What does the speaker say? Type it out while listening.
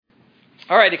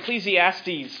All right,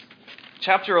 Ecclesiastes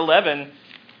chapter 11.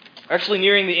 We're actually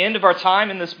nearing the end of our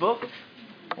time in this book.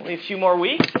 Only a few more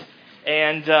weeks.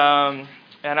 And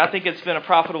I think it's been a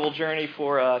profitable journey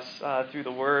for us through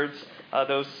the words,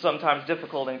 though sometimes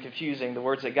difficult and confusing, the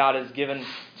words that God has given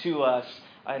to us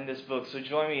in this book. So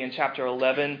join me in chapter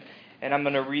 11, and I'm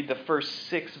going to read the first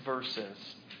 6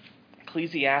 verses.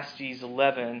 Ecclesiastes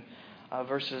 11,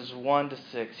 verses 1 to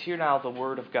 6. Hear now the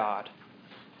word of God.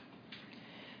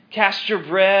 Cast your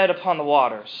bread upon the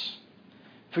waters,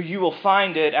 for you will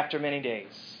find it after many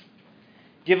days.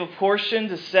 Give a portion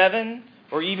to 7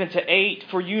 or even to 8,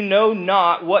 for you know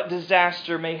not what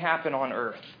disaster may happen on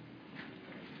earth.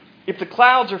 If the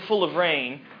clouds are full of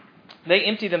rain, they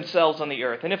empty themselves on the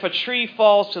earth. And if a tree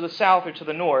falls to the south or to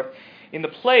the north, in the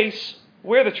place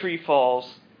where the tree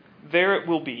falls, there it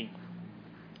will be.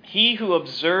 He who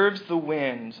observes the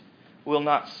wind will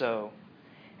not sow,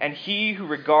 and he who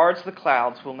regards the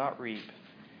clouds will not reap.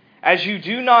 As you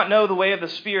do not know the way of the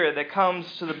Spirit that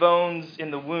comes to the bones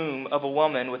in the womb of a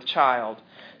woman with child,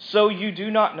 so you do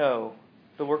not know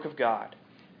the work of God,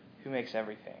 who makes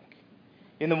everything.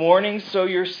 In the morning sow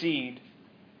your seed,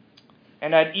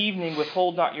 and at evening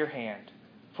withhold not your hand,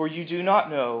 for you do not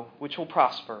know which will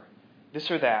prosper, this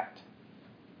or that,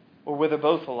 or whether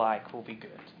both alike will be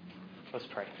good. Let's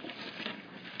pray.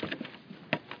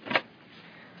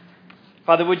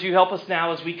 Father, would you help us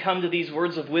now as we come to these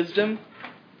words of wisdom?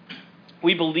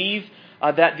 We believe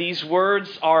that these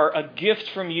words are a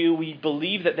gift from you. We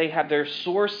believe that they have their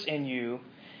source in you.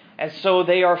 And so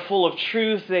they are full of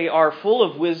truth, they are full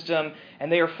of wisdom,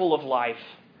 and they are full of life.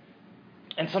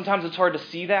 And sometimes it's hard to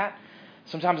see that.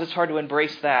 Sometimes it's hard to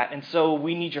embrace that. And so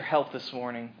we need your help this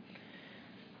morning.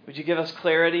 Would you give us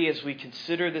clarity as we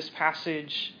consider this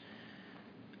passage?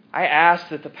 I ask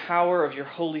that the power of your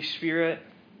Holy Spirit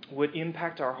would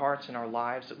impact our hearts and our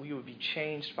lives, that we would be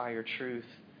changed by your truth,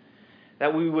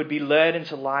 that we would be led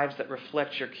into lives that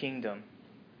reflect your kingdom.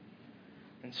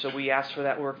 And so we ask for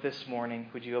that work this morning.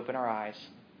 Would you open our eyes?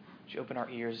 Would you open our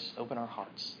ears? Open our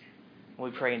hearts? And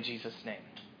we pray in Jesus' name.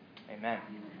 Amen.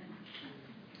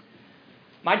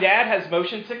 My dad has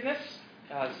motion sickness,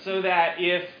 so that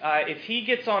if he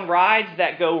gets on rides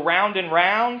that go round and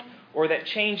round or that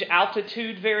change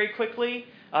altitude very quickly,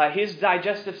 his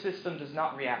digestive system does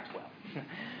not react well.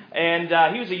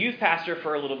 And he was a youth pastor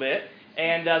for a little bit.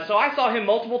 And so I saw him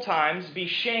multiple times be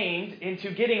shamed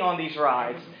into getting on these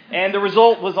rides. And the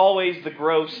result was always the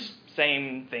gross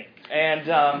same thing. And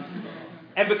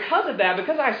because of that,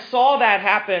 because I saw that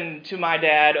happen to my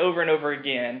dad over and over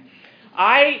again,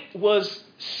 I was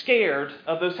scared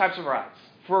of those types of rides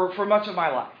for much of my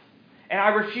life. And I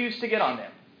refused to get on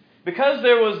them. Because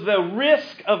there was the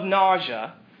risk of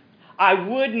nausea, I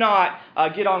would not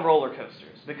get on roller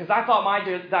coasters because I thought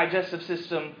my digestive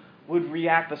system would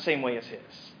react the same way as his.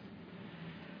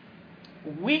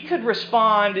 We could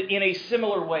respond in a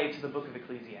similar way to the book of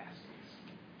Ecclesiastes.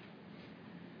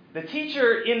 The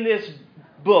teacher in this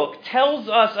book tells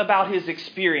us about his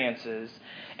experiences,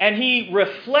 and he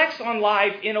reflects on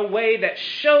life in a way that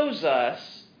shows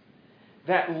us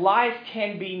that life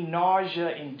can be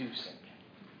nausea-inducing.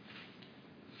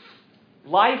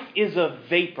 Life is a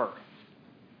vapor.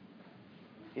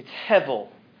 It's hevel.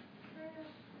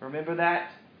 Remember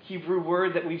that Hebrew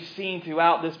word that we've seen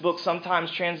throughout this book,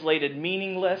 sometimes translated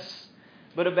meaningless,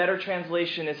 but a better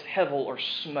translation is hevel or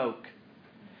smoke.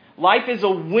 Life is a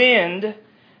wind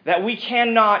that we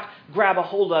cannot grab a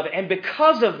hold of, and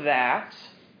because of that,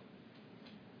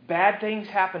 bad things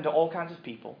happen to all kinds of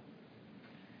people.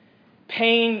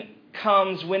 Pain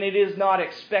comes when it is not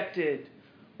expected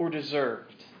or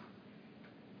deserved.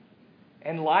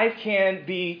 And life can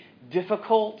be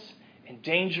difficult and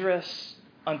dangerous,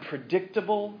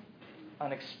 unpredictable,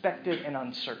 unexpected, and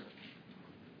uncertain.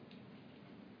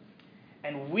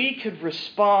 And we could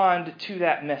respond to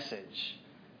that message,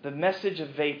 the message of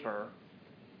vapor,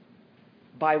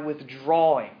 by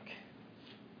withdrawing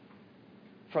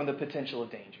from the potential of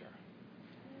danger.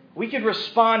 We could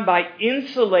respond by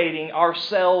insulating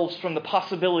ourselves from the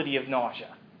possibility of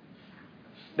nausea.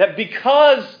 That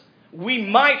because we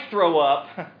might throw up,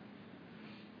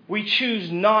 we choose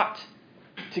not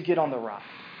to get on the ride.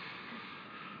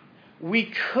 We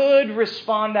could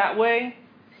respond that way,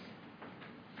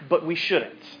 but we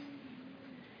shouldn't.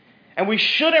 And we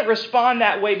shouldn't respond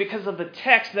that way because of the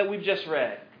text that we've just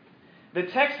read. The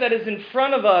text that is in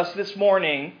front of us this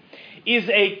morning is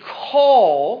a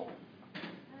call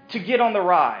to get on the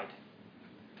ride.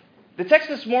 The text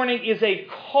this morning is a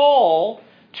call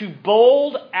to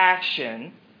bold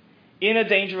action in a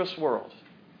dangerous world.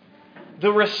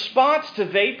 The response to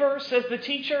vapor, says the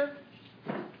teacher,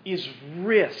 is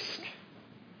risk.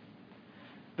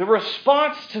 The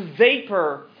response to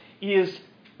vapor is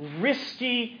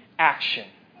risky action.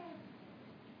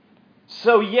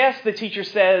 So yes, the teacher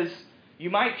says,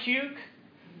 you might puke,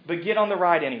 but get on the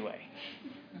ride anyway.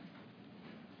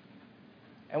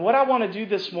 And what I want to do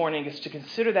this morning is to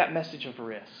consider that message of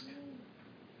risk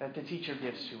that the teacher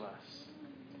gives to us.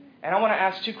 And I want to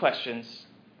ask two questions.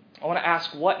 I want to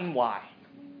ask what and why.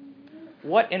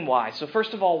 What and why. So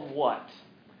first of all, what?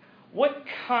 What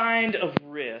kind of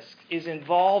risk is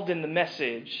involved in the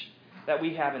message that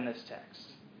we have in this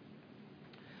text?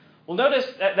 Well, notice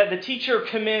that the teacher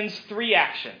commends three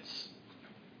actions.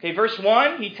 Okay, verse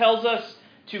 1, he tells us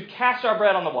to cast our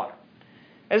bread on the water.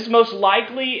 This is most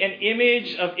likely an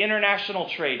image of international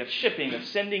trade, of shipping, of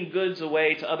sending goods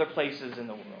away to other places in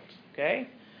the world. Okay?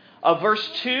 Verse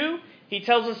 2, he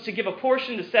tells us to give a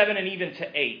portion to 7 and even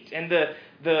to 8. And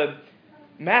the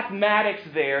mathematics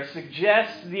there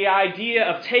suggests the idea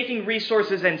of taking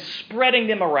resources and spreading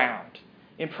them around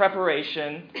in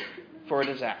preparation for a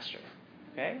disaster.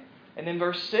 Okay? And then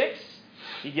verse 6,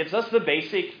 he gives us the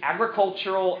basic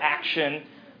agricultural action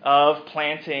of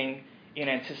planting in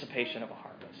anticipation of a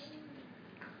harvest.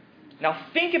 Now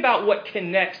think about what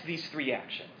connects these three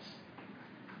actions.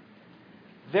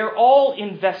 They're all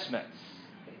investments.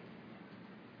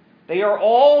 They are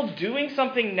all doing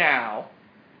something now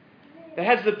that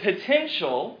has the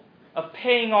potential of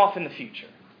paying off in the future.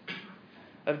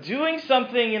 Of doing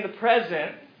something in the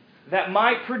present that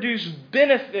might produce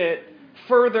benefit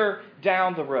further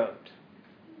down the road.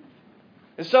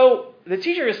 And so the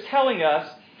teacher is telling us,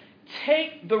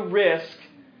 take the risk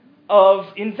of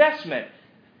investment.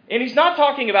 And he's not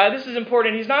talking about, this is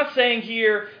important, he's not saying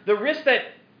here the risk that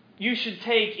you should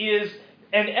take is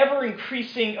an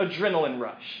ever-increasing adrenaline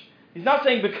rush. He's not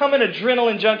saying become an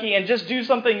adrenaline junkie and just do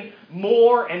something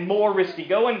more and more risky.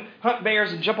 Go and hunt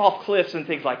bears and jump off cliffs and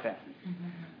things like that.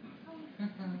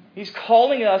 He's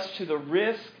calling us to the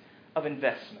risk of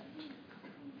investment.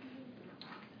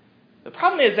 The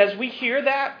problem is, as we hear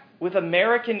that with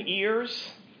American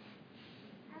ears,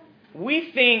 we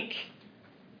think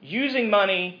using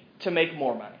money to make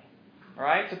more money, all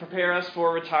right, to prepare us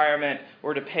for retirement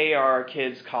or to pay our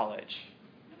kids' college.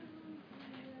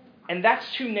 And that's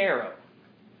too narrow.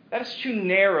 That is too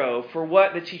narrow for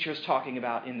what the teacher is talking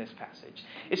about in this passage.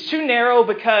 It's too narrow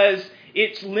because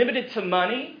it's limited to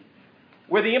money,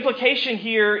 where the implication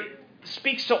here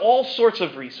speaks to all sorts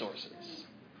of resources.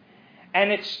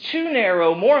 And it's too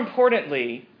narrow, more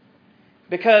importantly,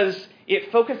 because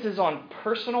it focuses on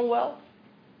personal wealth,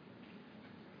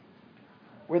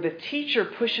 where the teacher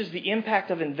pushes the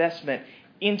impact of investment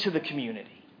into the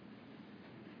community.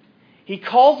 He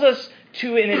calls us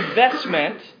to an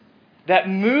investment that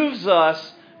moves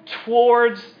us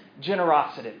towards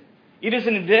generosity. It is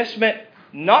an investment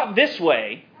not this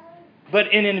way,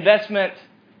 but an investment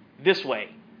this way.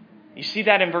 You see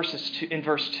that in verse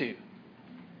 2.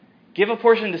 Give a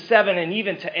portion to 7 and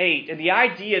even to 8. And the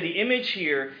idea, the image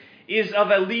here, is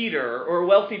of a leader or a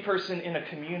wealthy person in a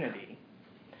community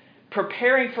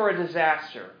preparing for a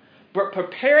disaster, but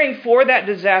preparing for that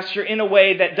disaster in a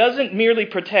way that doesn't merely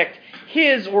protect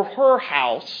his or her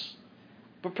house,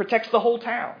 but protects the whole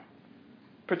town,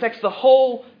 protects the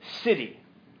whole city.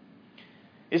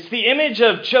 It's the image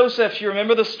of Joseph. You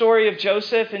remember the story of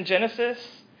Joseph in Genesis?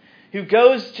 Who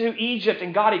goes to Egypt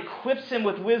and God equips him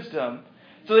with wisdom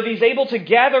so that he's able to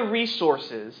gather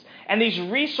resources. And these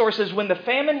resources, when the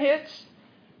famine hits,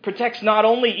 protects not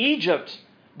only Egypt,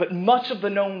 but much of the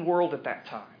known world at that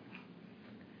time.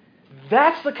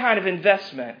 That's the kind of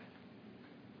investment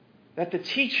that the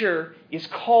teacher is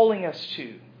calling us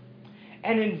to.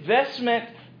 An investment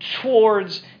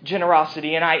towards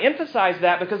generosity. And I emphasize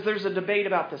that because there's a debate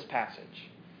about this passage.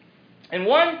 And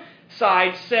one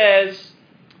side says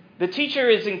the teacher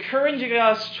is encouraging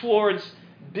us towards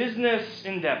business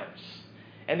endeavors.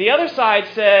 And the other side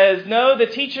says, no, the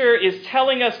teacher is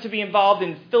telling us to be involved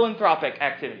in philanthropic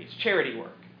activities, charity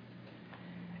work.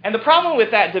 And the problem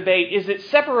with that debate is it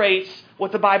separates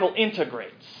what the Bible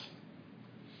integrates.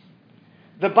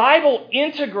 The Bible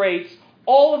integrates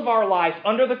all of our life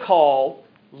under the call,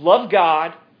 love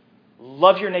God,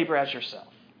 love your neighbor as yourself.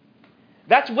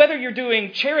 That's whether you're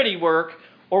doing charity work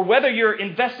or whether you're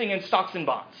investing in stocks and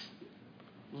bonds.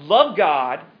 Love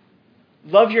God,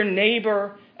 love your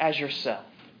neighbor as yourself.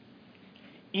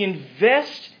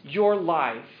 Invest your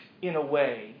life in a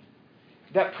way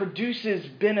that produces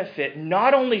benefit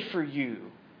not only for you,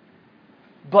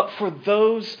 but for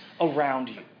those around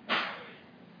you.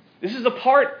 This is a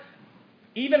part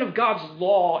even of God's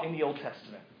law in the Old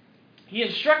Testament. He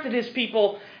instructed his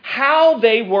people how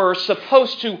they were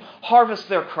supposed to harvest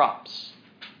their crops.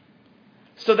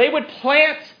 So they would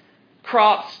plant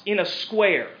crops in a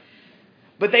square,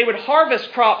 but they would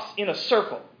harvest crops in a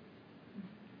circle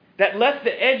that left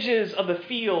the edges of the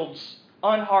fields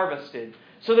unharvested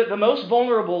so that the most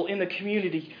vulnerable in the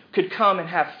community could come and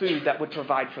have food that would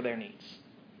provide for their needs.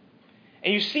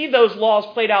 And you see those laws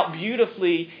played out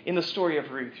beautifully in the story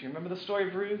of Ruth. You remember the story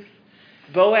of Ruth?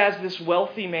 Boaz, this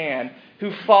wealthy man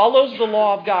who follows the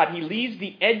law of God, he leaves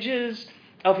the edges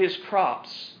of his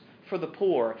crops for the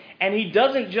poor. And he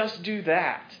doesn't just do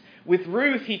that. With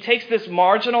Ruth, he takes this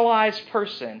marginalized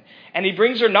person and he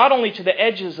brings her not only to the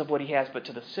edges of what he has, but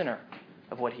to the center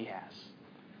of what he has,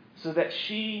 so that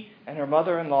she and her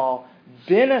mother-in-law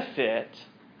benefit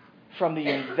from the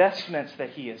investments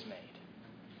that he has made.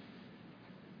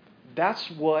 That's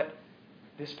what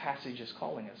this passage is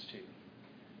calling us to.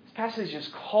 This passage is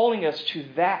calling us to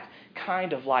that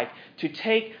kind of life, to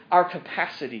take our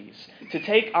capacities, to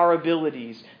take our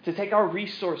abilities, to take our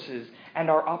resources and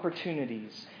our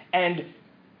opportunities and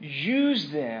use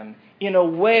them in a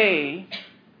way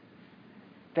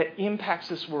that impacts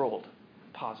this world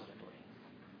positively.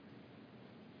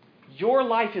 Your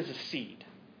life is a seed.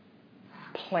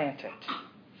 Plant it,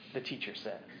 the teacher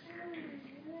says.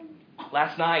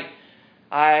 Last night,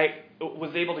 I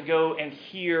was able to go and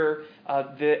hear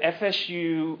the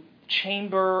FSU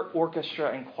Chamber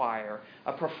Orchestra and Choir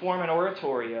perform an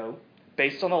oratorio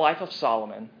based on the life of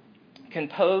Solomon,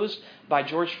 composed by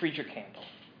George Friedrich Handel.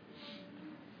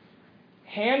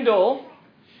 Handel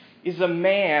is a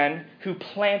man who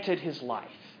planted his life.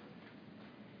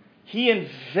 He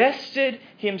invested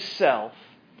himself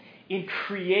in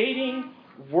creating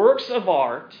works of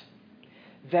art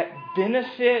that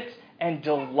benefit and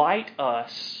delight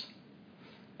us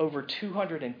over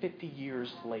 250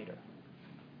 years later.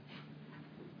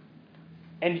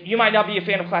 And you might not be a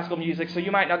fan of classical music, so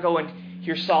you might not go and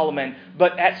hear Solomon,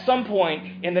 but at some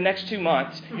point in the next 2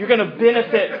 months, you're going to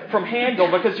benefit from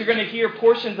Handel because you're going to hear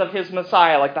portions of his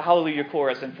Messiah, like the Hallelujah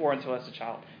Chorus and For Unto Us a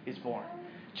Child is Born.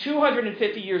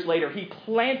 250 years later, he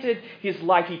planted his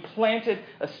life, he planted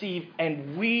a seed,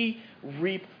 and we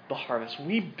reap the harvest.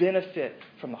 We benefit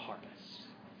from the harvest.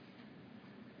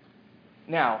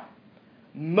 Now,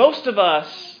 most of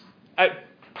us,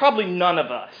 probably none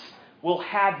of us, will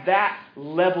have that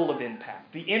level of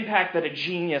impact, the impact that a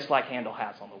genius like Handel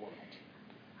has on the world.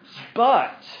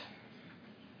 But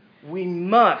we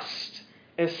must,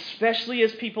 especially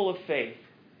as people of faith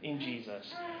in Jesus,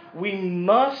 we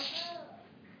must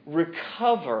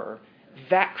recover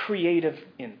that creative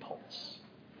impulse.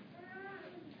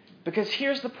 Because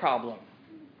here's the problem.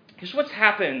 Here's what's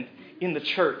happened in the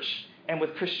church and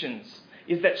with Christians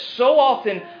is that so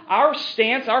often our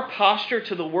stance, our posture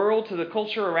to the world, to the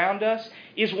culture around us,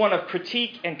 is one of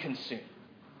critique and consume.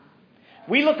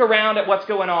 We look around at what's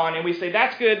going on and we say,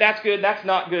 that's good, that's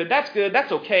not good, that's good,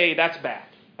 that's okay, that's bad.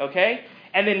 Okay?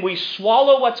 And then we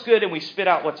swallow what's good and we spit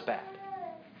out what's bad.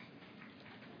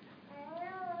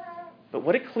 But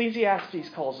what Ecclesiastes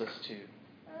calls us to,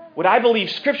 what I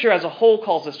believe Scripture as a whole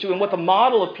calls us to, and what the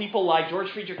model of people like George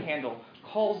Friedrich Handel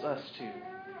calls us to,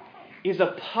 is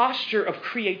a posture of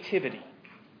creativity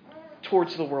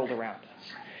towards the world around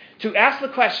us. To ask the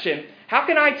question, how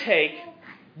can I take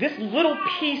this little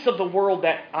piece of the world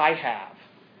that I have,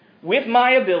 with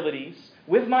my abilities,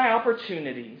 with my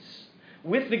opportunities,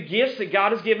 with the gifts that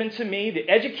God has given to me, the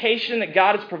education that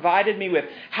God has provided me with,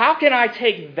 how can I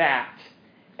take that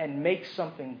and make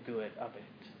something good of it?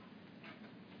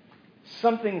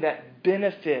 Something that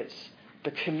benefits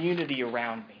the community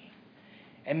around me.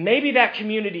 And maybe that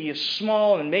community is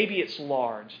small and maybe it's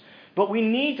large. But we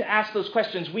need to ask those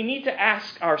questions. We need to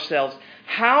ask ourselves,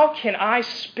 how can I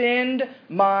spend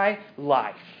my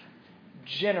life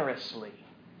generously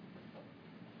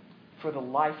for the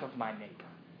life of my neighbor?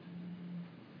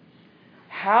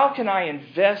 How can I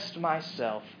invest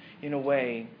myself in a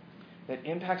way that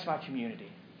impacts my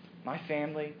community, my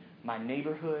family, my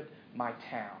neighborhood, my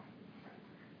town,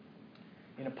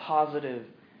 in a positive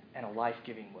and a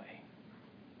life-giving way?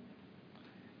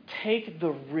 Take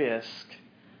the risk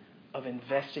of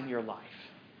investing your life.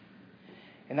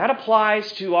 And that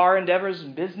applies to our endeavors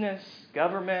in business,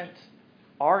 government,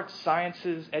 arts,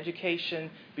 sciences, education.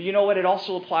 But you know what? It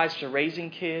also applies to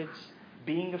raising kids,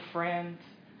 being a friend,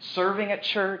 serving at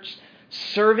church,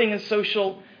 serving in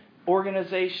social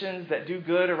organizations that do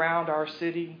good around our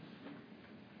city.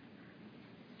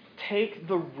 Take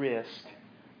the risk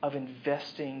of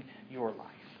investing your life.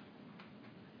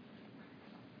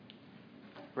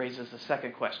 Raises the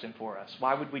second question for us.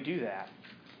 Why would we do that?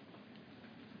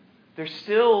 There's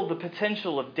still the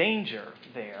potential of danger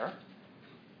there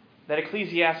that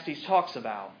Ecclesiastes talks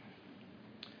about.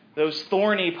 Those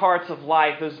thorny parts of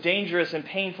life, those dangerous and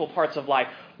painful parts of life.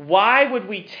 Why would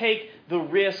we take the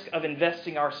risk of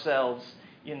investing ourselves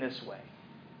in this way?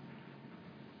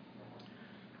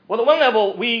 Well, at one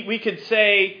level, we could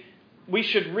say we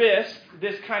should risk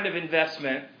this kind of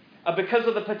investment because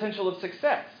of the potential of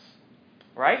success.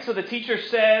 Right? So the teacher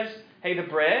says, hey, the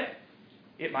bread,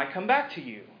 it might come back to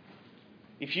you.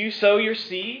 If you sow your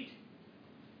seed,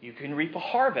 you can reap a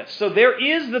harvest. So there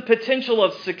is the potential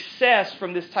of success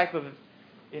from this type of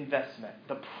investment.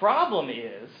 The problem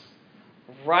is,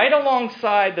 right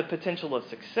alongside the potential of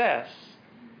success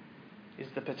is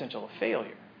the potential of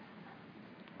failure.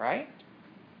 Right?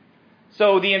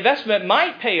 So the investment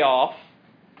might pay off,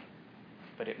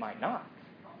 but it might not.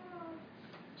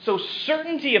 So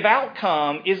certainty of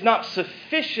outcome is not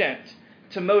sufficient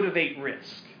to motivate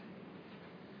risk.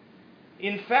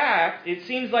 In fact, it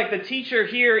seems like the teacher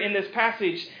here in this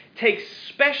passage takes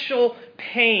special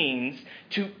pains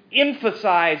to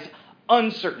emphasize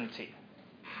uncertainty.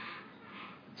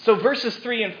 So verses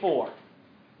 3 and 4.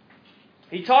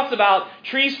 He talks about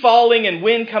trees falling and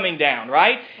wind coming down,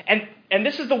 right? And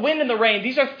this is the wind and the rain.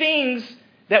 These are things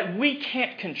that we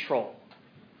can't control.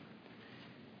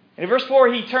 And in verse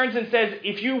 4, he turns and says,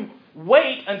 if you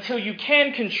wait until you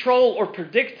can control or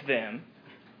predict them,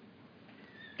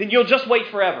 then you'll just wait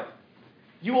forever.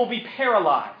 You will be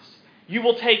paralyzed. You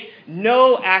will take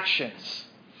no actions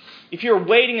if you're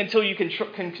waiting until you can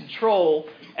control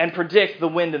and predict the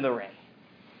wind and the rain.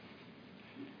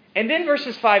 And then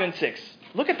verses 5 and 6.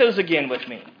 Look at those again with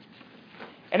me.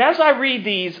 And as I read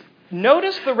these,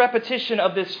 notice the repetition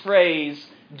of this phrase,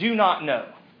 do not know.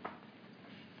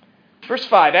 Verse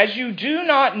 5, as you do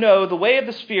not know the way of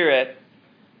the Spirit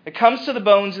that comes to the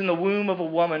bones in the womb of a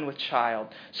woman with child,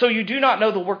 so you do not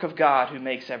know the work of God who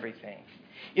makes everything.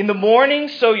 In the morning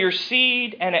sow your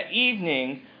seed, and at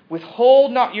evening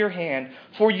withhold not your hand,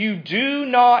 for you do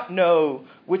not know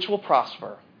which will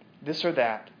prosper, this or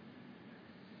that,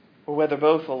 or whether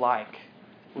both alike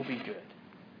will be good.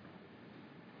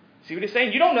 See what he's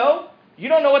saying? You don't know. You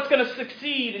don't know what's going to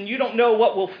succeed, and you don't know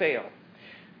what will fail.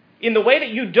 In the way that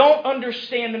you don't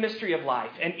understand the mystery of life.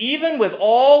 And even with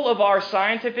all of our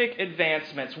scientific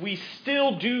advancements, we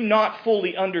still do not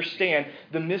fully understand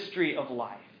the mystery of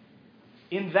life.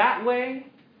 In that way,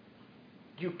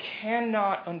 you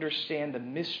cannot understand the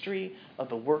mystery of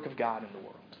the work of God in the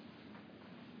world.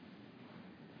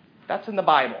 That's in the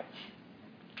Bible.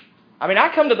 I mean,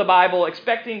 I come to the Bible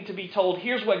expecting to be told,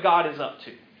 here's what God is up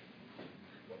to.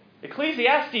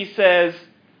 Ecclesiastes says,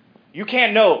 you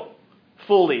can't know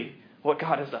fully what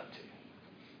God is up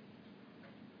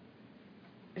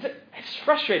to. It's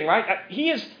frustrating, right? He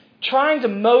is trying to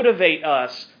motivate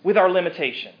us with our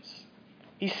limitations.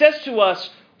 He says to us,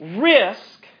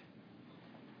 risk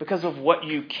because of what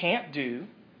you can't do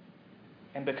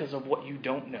and because of what you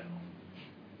don't know.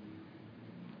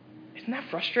 Isn't that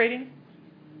frustrating?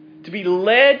 To be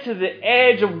led to the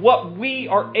edge of what we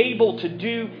are able to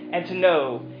do and to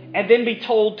know, and then be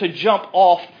told to jump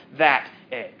off that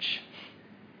edge.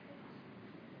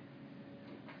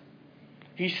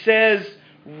 He says,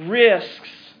 risks,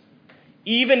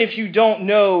 even if you don't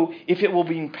know if it will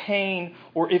bring pain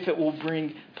or if it will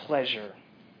bring pleasure.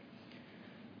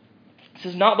 This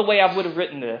is not the way I would have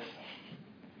written this.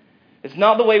 It's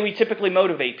not the way we typically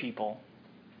motivate people.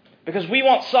 Because we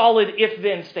want solid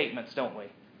if-then statements, don't we?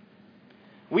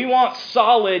 We want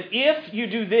solid, if you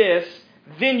do this,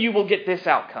 then you will get this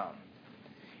outcome.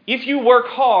 If you work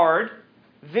hard,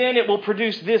 then it will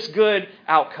produce this good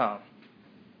outcome.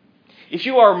 If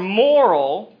you are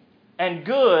moral and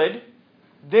good,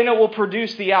 then it will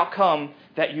produce the outcome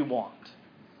that you want.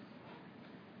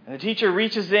 And the teacher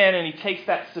reaches in and he takes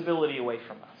that stability away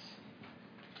from us.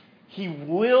 He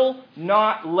will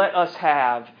not let us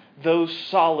have those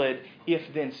solid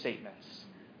if-then statements.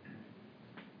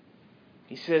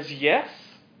 He says, yes,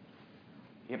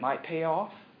 it might pay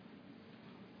off,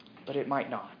 but it might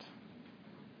not.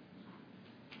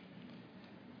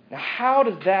 Now, how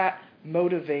does that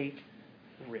motivate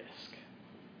risk?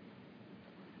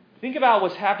 Think about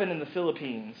what's happened in the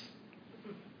Philippines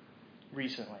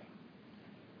recently.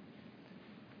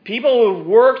 People who've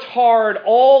worked hard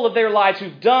all of their lives,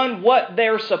 who've done what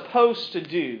they're supposed to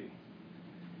do,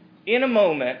 in a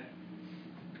moment,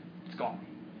 it's gone.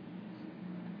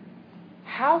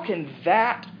 How can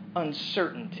that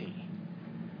uncertainty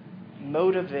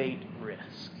motivate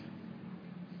risk?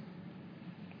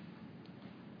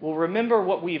 Well, remember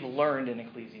what we've learned in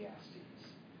Ecclesiastes.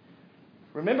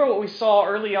 Remember what we saw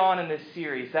early on in this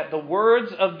series, that the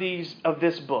words of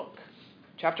this book,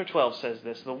 chapter 12 says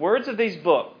this, the words of this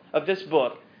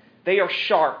book, they are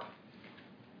sharp,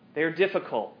 they are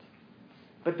difficult,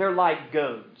 but they're like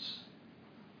goads.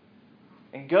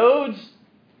 And goads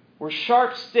were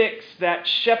sharp sticks that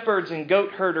shepherds and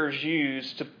goat herders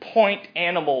used to point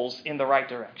animals in the right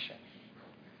direction.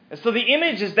 And so the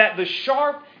image is that the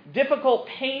sharp, difficult,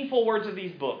 painful words of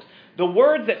these books, the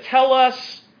words that tell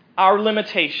us our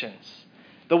limitations,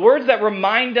 the words that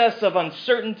remind us of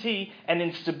uncertainty and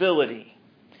instability,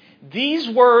 these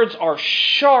words are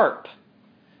sharp,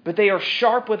 but they are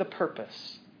sharp with a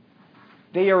purpose.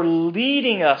 They are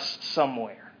leading us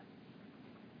somewhere.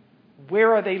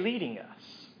 Where are they leading us?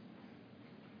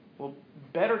 Well,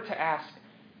 better to ask,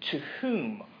 to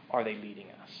whom are they leading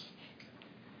us?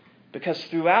 Because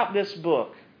throughout this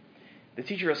book, the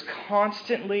teacher is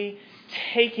constantly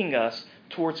taking us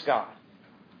towards God.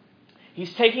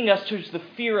 He's taking us towards the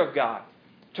fear of God,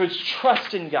 towards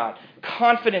trust in God,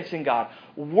 confidence in God,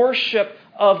 worship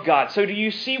of God. So do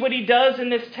you see what he does in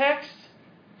this text?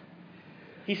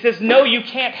 He says, no, you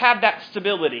can't have that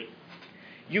stability.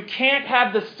 You can't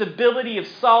have the stability of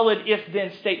solid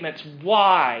if-then statements.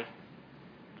 Why?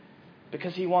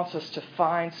 Because he wants us to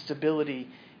find stability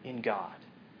in God.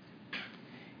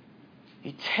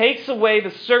 He takes away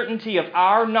the certainty of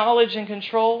our knowledge and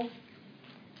control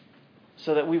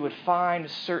so that we would find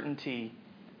certainty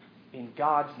in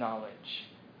God's knowledge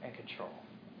and control.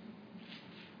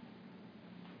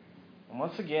 And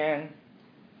once again,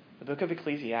 the book of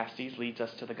Ecclesiastes leads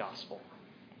us to the gospel.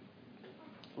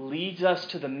 Leads us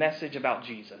to the message about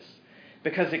Jesus.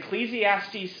 Because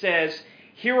Ecclesiastes says,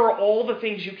 here are all the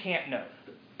things you can't know.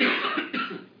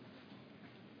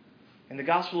 And the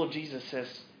gospel of Jesus says,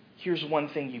 here's one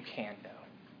thing you can know.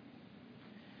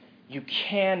 You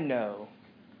can know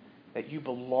that you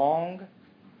belong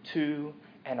to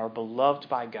and are beloved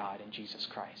by God in Jesus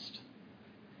Christ.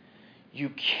 You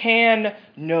can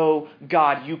know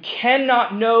God. You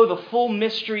cannot know the full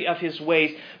mystery of his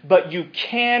ways, but you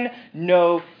can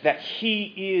know that he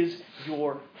is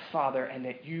your Father and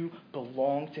that you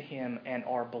belong to him and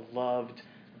are beloved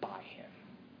by him.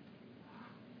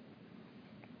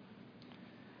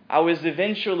 I was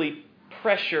eventually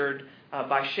pressured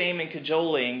by shame and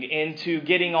cajoling into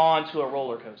getting on to a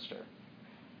roller coaster.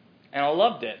 And I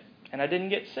loved it. And I didn't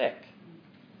get sick.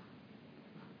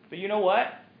 But you know what?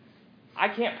 I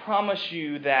can't promise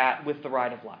you that with the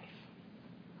ride of life.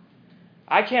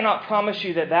 I cannot promise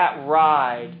you that that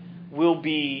ride will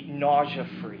be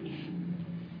nausea-free.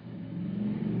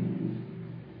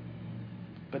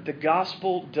 But the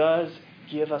gospel does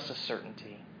give us a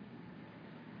certainty.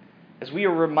 As we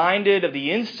are reminded of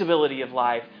the instability of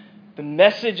life, the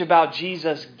message about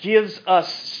Jesus gives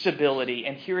us stability.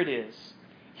 And here it is.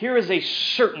 Here is a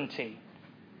certainty.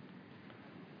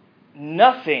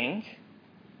 Nothing,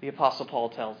 the Apostle Paul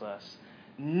tells us,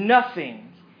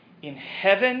 nothing in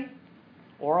heaven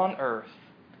or on earth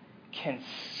can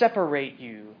separate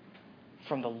you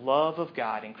from the love of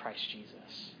God in Christ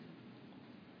Jesus.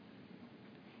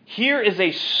 Here is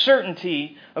a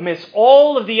certainty amidst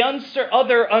all of the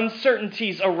other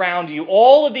uncertainties around you,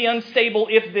 all of the unstable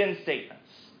if-then statements.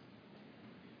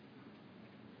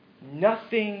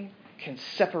 Nothing can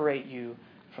separate you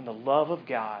from the love of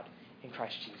God in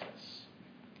Christ Jesus.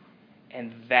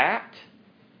 And that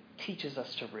teaches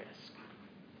us to risk.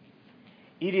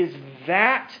 It is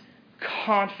that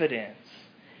confidence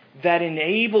that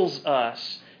enables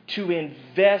us to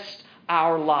invest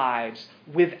our lives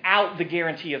without the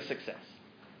guarantee of success.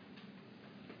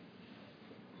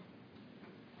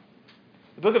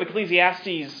 The book of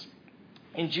Ecclesiastes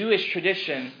in Jewish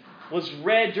tradition was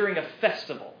read during a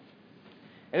festival.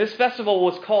 And this festival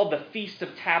was called the Feast of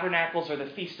Tabernacles or the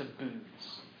Feast of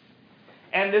Booths.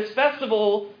 And this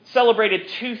festival celebrated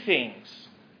two things.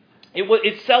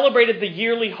 It celebrated the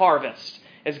yearly harvest.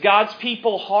 As God's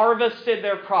people harvested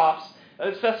their crops,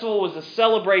 this festival was a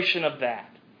celebration of that.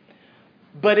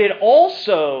 But it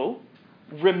also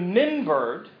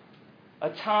remembered a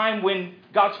time when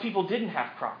God's people didn't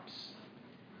have crops.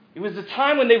 It was a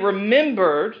time when they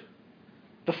remembered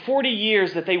the 40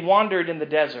 years that they wandered in the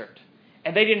desert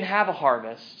and they didn't have a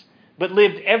harvest, but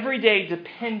lived every day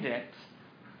dependent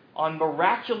on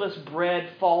miraculous bread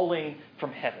falling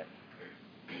from heaven.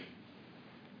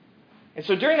 And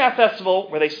so during that festival,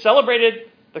 where they celebrated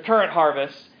the current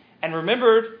harvest and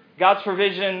remembered God's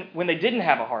provision when they didn't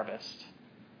have a harvest,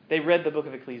 they read the book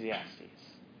of Ecclesiastes.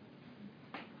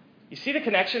 You see the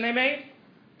connection they made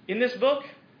in this book?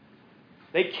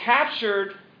 They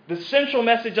captured the central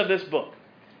message of this book.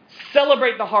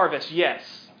 Celebrate the harvest, yes.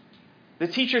 The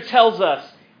teacher tells us,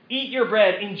 eat your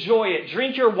bread, enjoy it.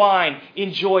 Drink your wine,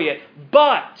 enjoy it.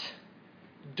 But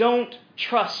don't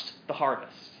trust the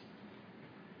harvest.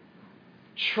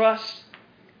 Trust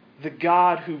the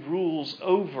God who rules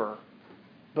over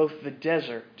both the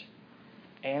desert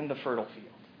and the fertile field.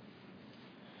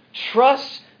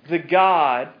 Trust the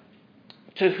God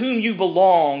to whom you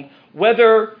belong,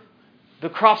 whether the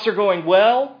crops are going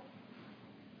well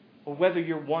or whether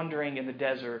you're wandering in the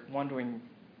desert, wondering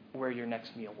where your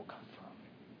next meal will come from.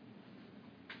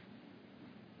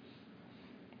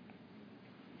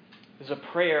 There's a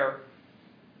prayer,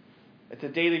 it's a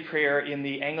daily prayer in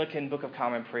the Anglican Book of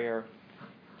Common Prayer,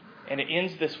 and it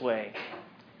ends this way.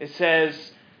 It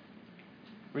says,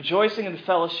 rejoicing in the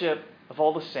fellowship of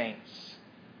all the saints,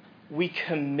 we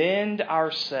commend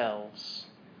ourselves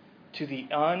to the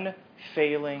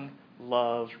unfailing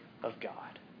love of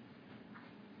God.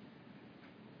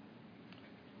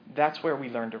 That's where we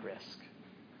learn to risk.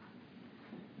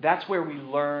 That's where we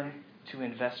learn to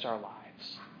invest our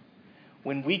lives.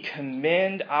 When we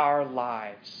commend our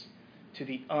lives to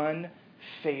the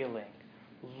unfailing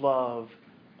love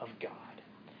of God.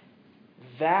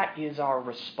 That is our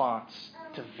response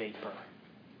to vapor.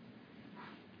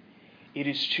 It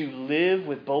is to live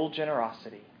with bold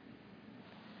generosity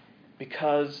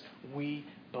because we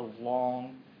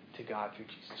belong to God through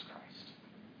Jesus Christ.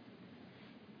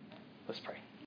 Let's pray.